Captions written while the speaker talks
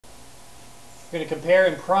You're going to compare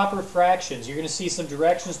improper fractions. You're going to see some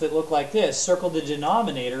directions that look like this. Circle the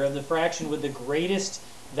denominator of the fraction with the greatest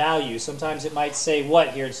value. Sometimes it might say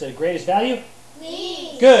what here instead of greatest value?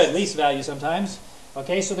 Least. Good, least value sometimes.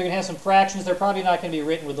 Okay, so they're going to have some fractions. They're probably not going to be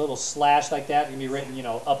written with a little slash like that. They're going to be written, you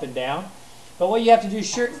know, up and down. But what you have to do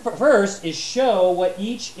first is show what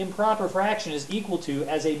each improper fraction is equal to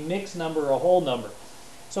as a mixed number or a whole number.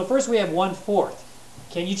 So first we have 1/4.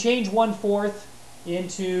 Can you change 1/4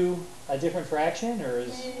 into a different fraction, or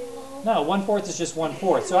is no? 1/4 is just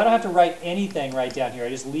 1/4. So I don't have to write anything right down here. I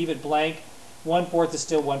just leave it blank. 1/4 is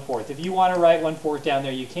still 1/4. If you want to write 1/4 down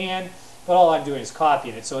there, you can. But all I'm doing is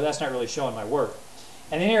copying it, so that's not really showing my work.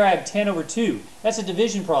 And then here I have 10/2. That's a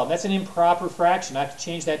division problem. That's an improper fraction. I have to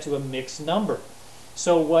change that to a mixed number.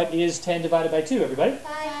 So what is 10 divided by 2, everybody?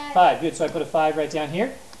 5. 5. Good. So I put a 5 right down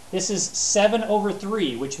here. This is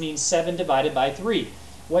 7/3, which means 7 divided by 3.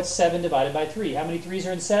 What's 7 divided by 3? How many 3s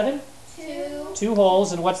are in 7? 2. 2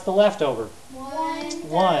 wholes, and what's the leftover? 1/3.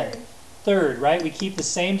 1/3, right? We keep the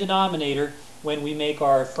same denominator when we make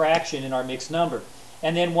our fraction in our mixed number.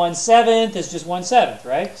 And then 1/7 is just 1/7,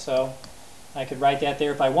 right? So I could write that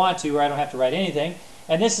there if I want to, or I don't have to write anything.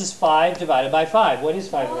 And this is 5 divided by 5. What is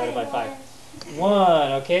 5 divided by 5?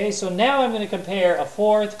 1. Okay, so now I'm going to compare a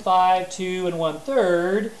 1/4, 5, 2, and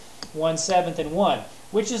 1/3, 1/7, and 1.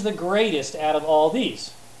 Which is the greatest out of all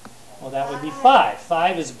these? Well, that would be 5.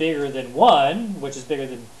 5 is bigger than 1, which is bigger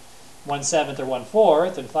than 1/7 or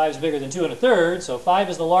 1/4, and 5 is bigger than 2 1/3, so 5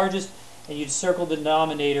 is the largest, and you'd circle the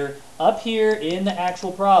denominator up here in the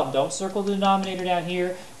actual problem. Don't circle the denominator down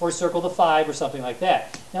here, or circle the 5 or something like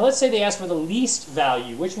that. Now let's say they ask for the least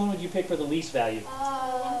value. Which one would you pick for the least value?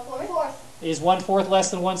 1/4. Is 1/4 less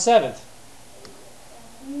than 1/7?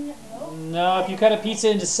 No, if you cut a pizza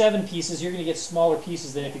into 7 pieces, you're going to get smaller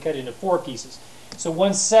pieces than if you cut it into 4 pieces. So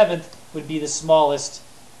 1/7 would be the smallest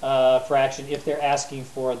fraction if they're asking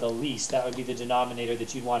for the least. That would be the denominator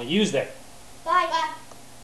that you'd want to use there. 5.